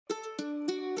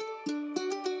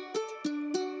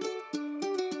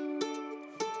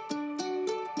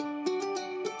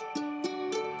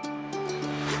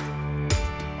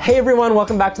Hey everyone,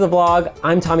 welcome back to the vlog.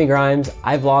 I'm Tommy Grimes.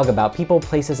 I vlog about people,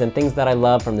 places, and things that I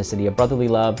love from the city of brotherly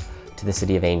love to the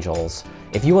city of angels.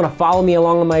 If you want to follow me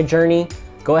along on my journey,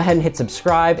 go ahead and hit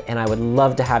subscribe, and I would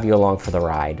love to have you along for the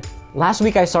ride. Last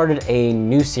week I started a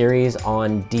new series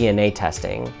on DNA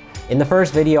testing. In the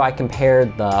first video, I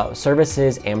compared the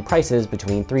services and prices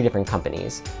between 3 different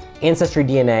companies: Ancestry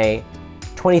DNA,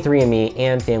 23andMe,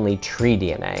 and Family Tree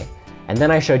DNA. And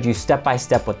then I showed you step by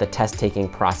step what the test taking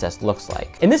process looks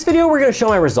like. In this video, we're gonna show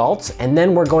my results, and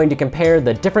then we're going to compare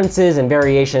the differences and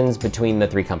variations between the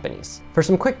 3 companies. For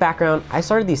some quick background, I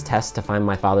started these tests to find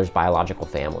my father's biological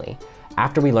family,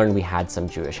 after we learned we had some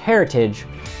Jewish heritage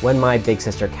when my big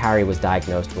sister Carrie was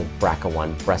diagnosed with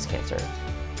BRCA1 breast cancer.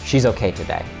 She's okay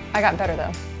today. I got better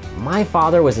though. My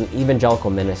father was an evangelical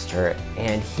minister,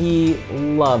 and he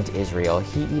loved Israel.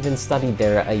 He even studied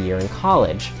there a year in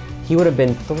college. He would have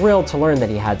been thrilled to learn that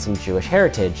he had some Jewish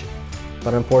heritage,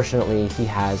 but unfortunately he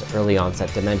has early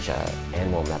onset dementia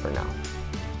and will never know.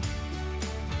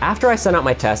 After I sent out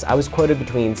my test, I was quoted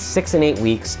between 6 and 8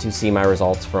 weeks to see my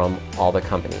results from all the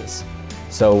companies.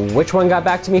 So which one got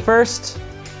back to me first?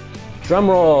 Drum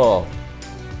roll.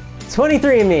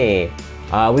 23andMe.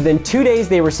 Within 2 days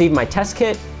they received my test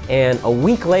kit, and a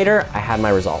week later I had my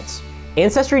results.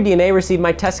 Ancestry DNA received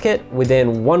my test kit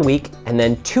within 1 week, and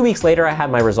then 2 weeks later I had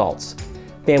my results.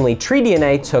 Family Tree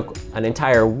DNA took an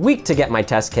entire week to get my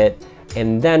test kit,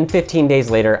 and then 15 days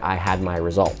later I had my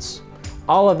results.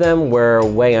 All of them were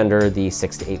way under the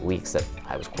 6 to 8 weeks that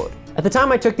I was quoted. At the time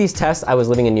I took these tests, I was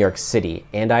living in New York City,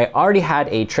 and I already had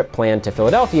a trip planned to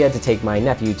Philadelphia to take my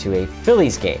nephew to a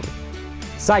Phillies game.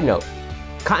 Side note,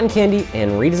 cotton candy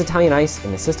and Rita's Italian Ice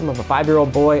in the system of a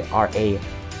 5-year-old boy are a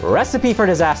recipe for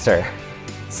disaster.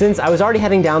 Since I was already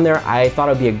heading down there, I thought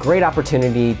it would be a great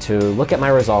opportunity to look at my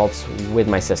results with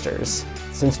my sisters.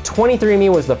 Since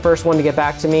 23andMe was the first one to get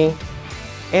back to me,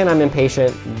 and I'm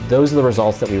impatient, those are the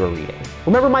results that we were reading.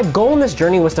 Remember, my goal in this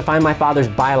journey was to find my father's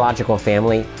biological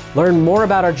family, learn more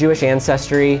about our Jewish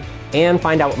ancestry, and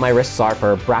find out what my risks are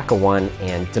for BRCA1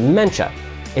 and dementia.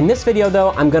 In this video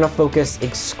though, I'm gonna focus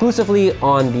exclusively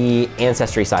on the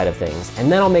ancestry side of things, and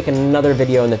then I'll make another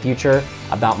video in the future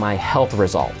about my health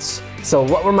results. So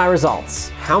what were my results?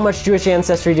 How much Jewish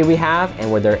ancestry did we have,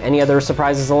 and were there any other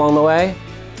surprises along the way?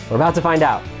 We're about to find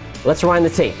out. Let's rewind the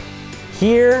tape.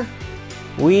 Here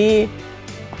we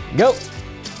go.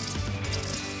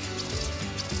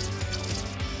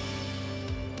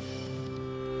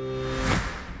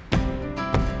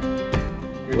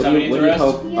 What do you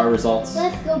hope our results show?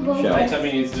 My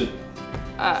tummy needs to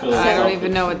I don't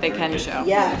even know what they can show.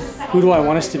 Yes. Who do I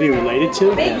want us to be related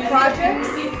to? Big projects.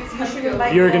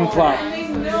 Jurgen Klopp.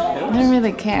 I don't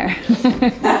really care.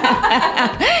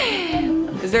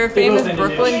 Is there a famous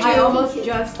Brooklyn I Jew? almost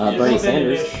just. Bernie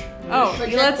Sanders. Oh,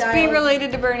 let's be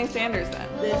related to Bernie Sanders then.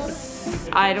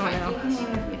 I don't know.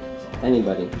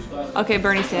 Anybody. Okay,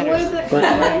 Bernie Sanders. But,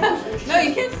 No,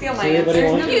 you can't steal my anybody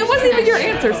answer. want? It wasn't even your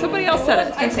answer. Somebody else said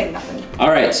it. I say nothing. all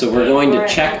right, so we're going to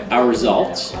check our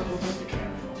results.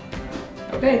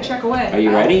 Okay, check away. Are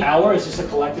you ready? Our is just a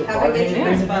collective How do I get bargaining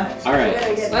your agreement. spot? All right.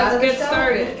 Let's get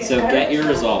started. So get your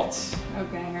results.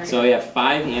 Okay, here we So we have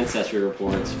 5 ancestry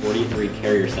reports, 43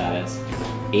 carrier status,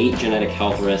 8 genetic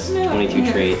health risks,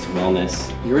 22 traits,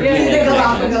 wellness. Your Yeah, DNA Go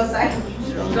off and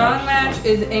connections. go side. Strong match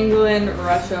is England,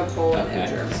 Russia, Poland, and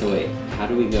Okay, Germany. so wait, how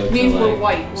do we go to Means we're like...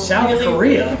 white. We're South really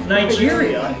Korea,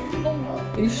 Nigeria.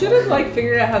 You should have like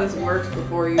figured out how this works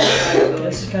before you decided to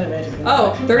This is kind of magic.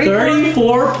 Oh,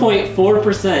 34.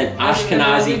 34.4%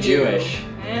 Ashkenazi Jewish.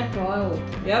 Well,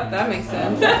 yep, that makes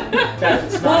sense.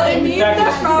 That's Well, not, it in means fact,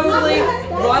 that probably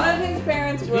one of his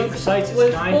parents be was precise, it's full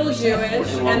 9%.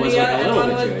 Jewish, And one and was the like a other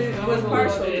little one bit was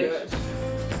partially Jewish.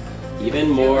 Even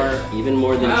more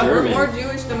than Wow, German. we're more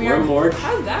Jewish than we We're are. more-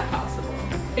 How's that possible?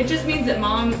 It just means that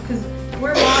mom, because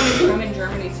where mom is from in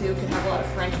Germany too, can have a lot of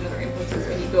French and other influences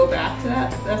when you go back to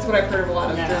that. That's what I've heard of a lot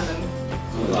of German.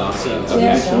 Awesome.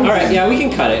 Okay. All right. Yeah, we can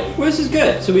cut it. Well, this is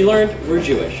good. So we learned we're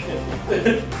Jewish.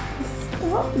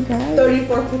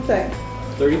 34%.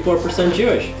 34%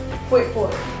 Jewish.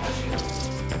 0.4.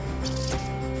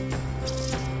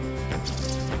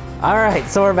 All right,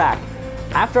 so we're back.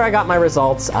 After I got my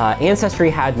results, Ancestry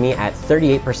had me at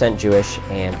 38% Jewish,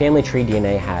 and Family Tree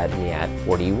DNA had me at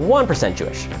 41%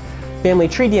 Jewish. Family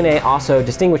Tree DNA also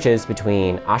distinguishes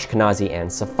between Ashkenazi and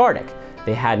Sephardic.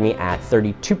 They had me at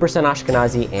 32%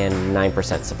 Ashkenazi and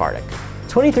 9% Sephardic.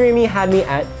 23andMe had me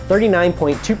at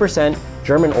 39.2%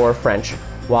 German or French,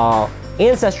 while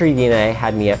Ancestry DNA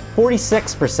had me at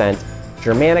 46%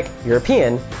 Germanic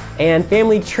European, and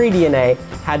Family Tree DNA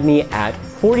had me at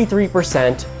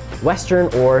 43% Western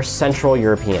or Central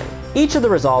European. Each of the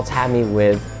results had me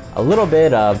with a little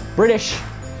bit of British,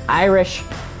 Irish,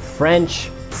 French,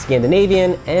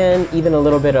 Scandinavian, and even a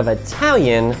little bit of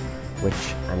Italian,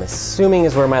 which I'm assuming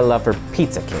is where my love for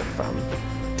pizza came from.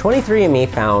 23andMe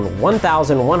found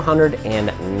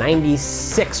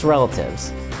 1,196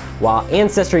 relatives, while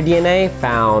Ancestry DNA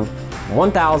found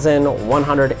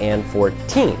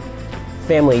 1,114.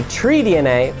 Family Tree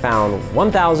DNA found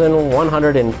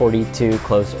 1,142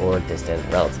 close or distant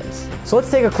relatives. So let's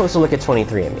take a closer look at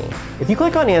 23andMe. If you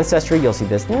click on Ancestry, you'll see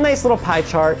this nice little pie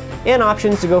chart and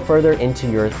options to go further into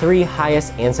your 3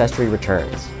 highest ancestry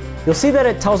returns. You'll see that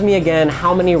it tells me again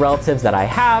how many relatives that I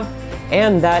have,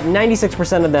 and that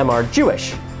 96% of them are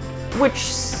Jewish, which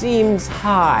seems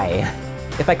high.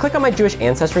 If I click on my Jewish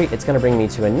ancestry, it's going to bring me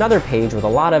to another page with a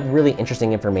lot of really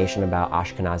interesting information about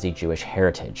Ashkenazi Jewish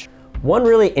heritage. One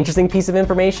really interesting piece of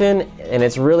information, and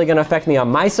it's really going to affect me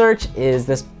on my search, is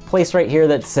this place right here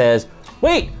that says,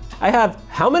 wait, I have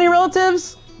how many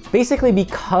relatives? Basically,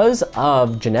 because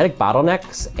of genetic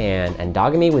bottlenecks and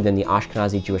endogamy within the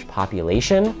Ashkenazi Jewish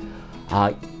population,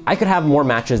 I could have more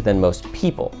matches than most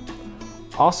people.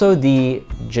 Also, the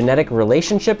genetic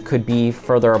relationship could be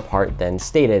further apart than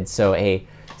stated, so a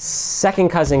second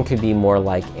cousin could be more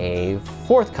like a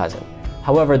fourth cousin.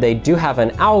 However, they do have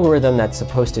an algorithm that's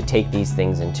supposed to take these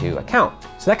things into account.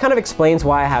 So that kind of explains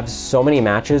why I have so many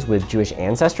matches with Jewish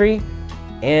ancestry,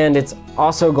 and it's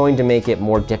also going to make it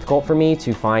more difficult for me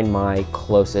to find my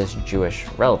closest Jewish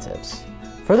relatives.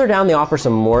 Further down, they offer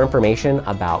some more information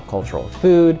about cultural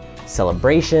food,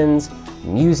 celebrations,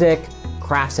 music,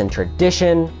 crafts and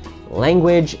tradition,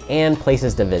 language, and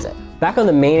places to visit. Back on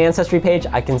the main ancestry page,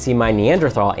 I can see my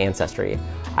Neanderthal ancestry.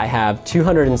 I have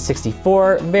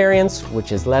 264 variants,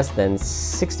 which is less than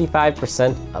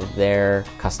 65% of their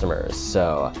customers.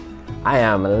 So I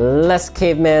am less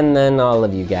caveman than all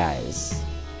of you guys.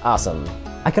 Awesome.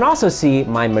 I can also see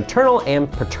my maternal and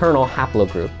paternal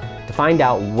haplogroup to find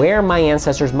out where my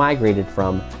ancestors migrated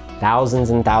from thousands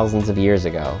and thousands of years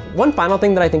ago. One final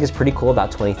thing that I think is pretty cool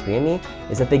about 23andMe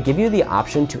is that they give you the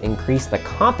option to increase the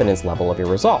confidence level of your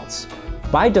results.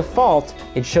 By default,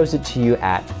 it shows it to you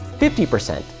at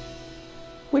 50%,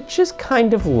 which is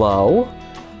kind of low.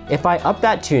 If I up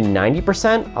that to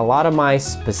 90%, a lot of my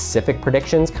specific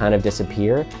predictions kind of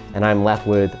disappear, and I'm left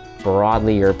with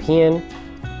broadly European.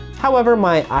 However,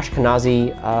 my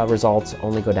Ashkenazi results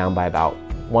only go down by about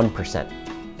 1%.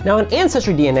 Now in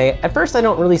Ancestry DNA, at first I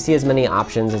don't really see as many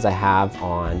options as I have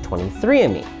on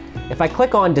 23andMe. If I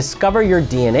click on Discover Your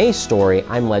DNA Story,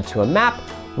 I'm led to a map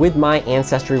with my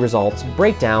ancestry results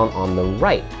breakdown on the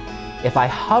right. If I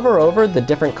hover over the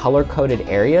different color-coded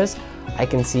areas, I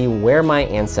can see where my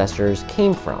ancestors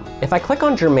came from. If I click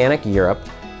on Germanic Europe,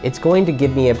 it's going to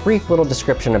give me a brief little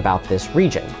description about this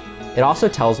region. It also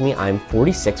tells me I'm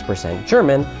 46%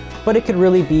 German, but it could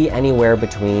really be anywhere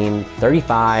between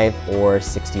 35 or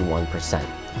 61%.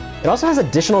 It also has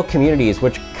additional communities,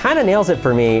 which kind of nails it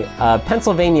for me.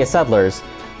 Pennsylvania settlers.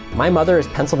 My mother is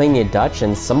Pennsylvania Dutch,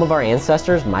 and some of our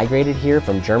ancestors migrated here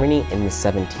from Germany in the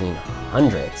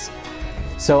 1700s.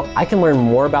 So I can learn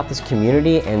more about this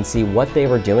community and see what they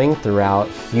were doing throughout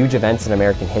huge events in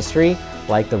American history,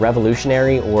 like the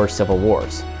Revolutionary or Civil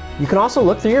Wars. You can also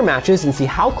look through your matches and see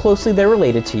how closely they're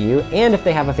related to you and if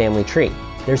they have a family tree.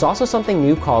 There's also something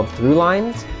new called Through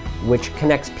Lines, which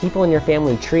connects people in your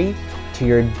family tree to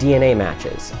your DNA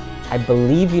matches. I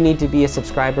believe you need to be a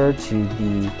subscriber to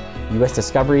the US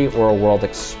Discovery or a World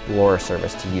Explorer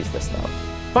service to use this though.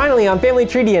 Finally, on Family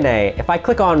Tree DNA, if I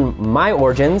click on My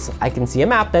Origins, I can see a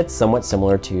map that's somewhat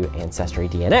similar to Ancestry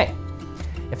DNA.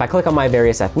 If I click on my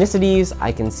various ethnicities,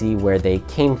 I can see where they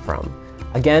came from.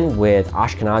 Again, with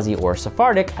Ashkenazi or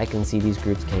Sephardic, I can see these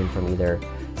groups came from either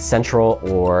Central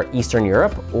or Eastern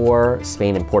Europe or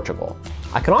Spain and Portugal.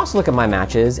 I can also look at my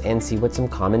matches and see what some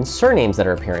common surnames that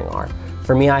are appearing are.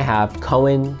 For me, I have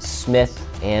Cohen, Smith,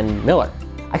 and Miller.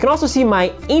 I can also see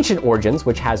my ancient origins,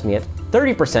 which has me at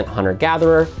 30%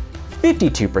 hunter-gatherer,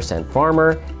 52%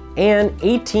 farmer, and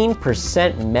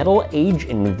 18% Metal Age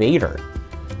invader.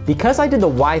 Because I did the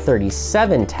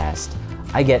Y37 test,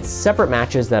 I get separate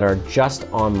matches that are just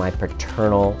on my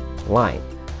paternal line.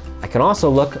 I can also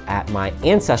look at my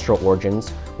ancestral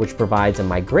origins, which provides a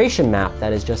migration map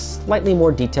that is just slightly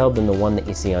more detailed than the one that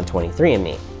you see on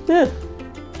 23andMe.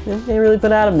 They really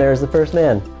put Adam there as the first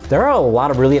man. There are a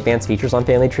lot of really advanced features on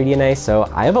Family Tree DNA, so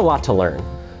I have a lot to learn.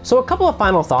 So a couple of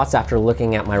final thoughts after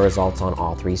looking at my results on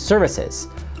all 3 services.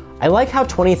 I like how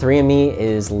 23andMe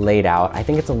is laid out. I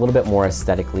think it's a little bit more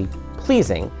aesthetically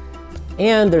pleasing.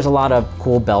 And there's a lot of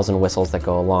cool bells and whistles that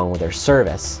go along with their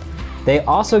service. They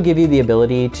also give you the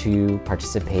ability to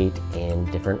participate in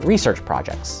different research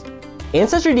projects.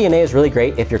 Ancestry DNA is really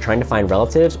great if you're trying to find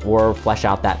relatives or flesh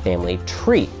out that family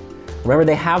tree. Remember,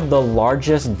 they have the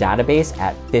largest database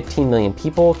at 15 million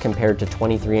people compared to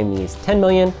 23andMe's 10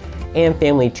 million and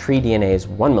Family Tree DNA's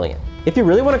 1 million. If you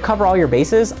really want to cover all your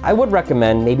bases, I would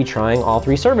recommend maybe trying all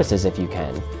 3 services if you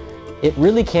can. It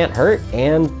really can't hurt,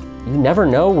 and you never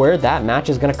know where that match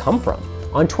is going to come from.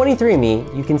 On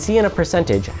 23andMe, you can see in a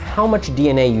percentage how much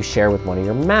DNA you share with one of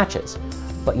your matches,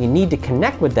 but you need to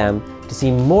connect with them to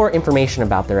see more information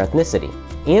about their ethnicity.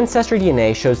 Ancestry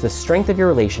DNA shows the strength of your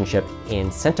relationship in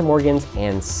centimorgans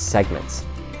and segments.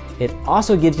 It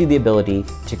also gives you the ability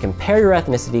to compare your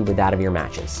ethnicity with that of your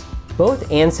matches. Both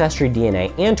Ancestry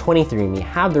DNA and 23andMe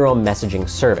have their own messaging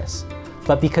service,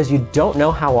 but because you don't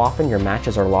know how often your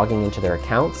matches are logging into their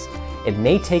accounts, it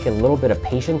may take a little bit of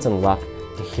patience and luck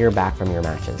to hear back from your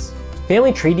matches.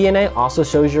 Family Tree DNA also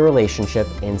shows your relationship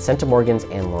in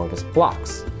centimorgans and longest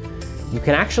blocks. You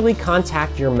can actually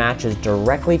contact your matches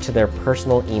directly to their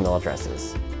personal email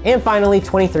addresses. And finally,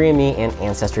 23andMe and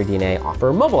Ancestry DNA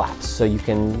offer mobile apps, so you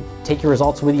can take your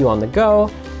results with you on the go,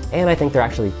 and I think they're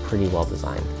actually pretty well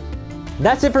designed.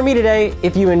 That's it for me today.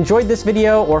 If you enjoyed this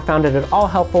video or found it at all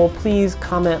helpful, please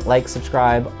comment, like,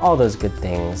 subscribe, all those good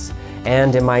things.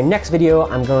 And in my next video,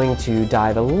 I'm going to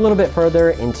dive a little bit further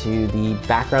into the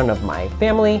background of my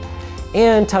family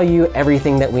and tell you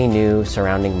everything that we knew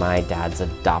surrounding my dad's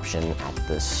adoption at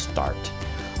the start.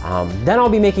 Then I'll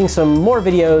be making some more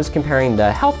videos comparing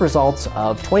the health results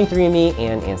of 23andMe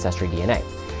and Ancestry DNA.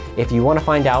 If you want to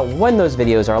find out when those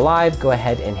videos are live, go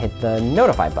ahead and hit the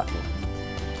notify button.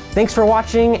 Thanks for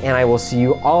watching, and I will see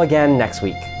you all again next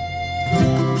week.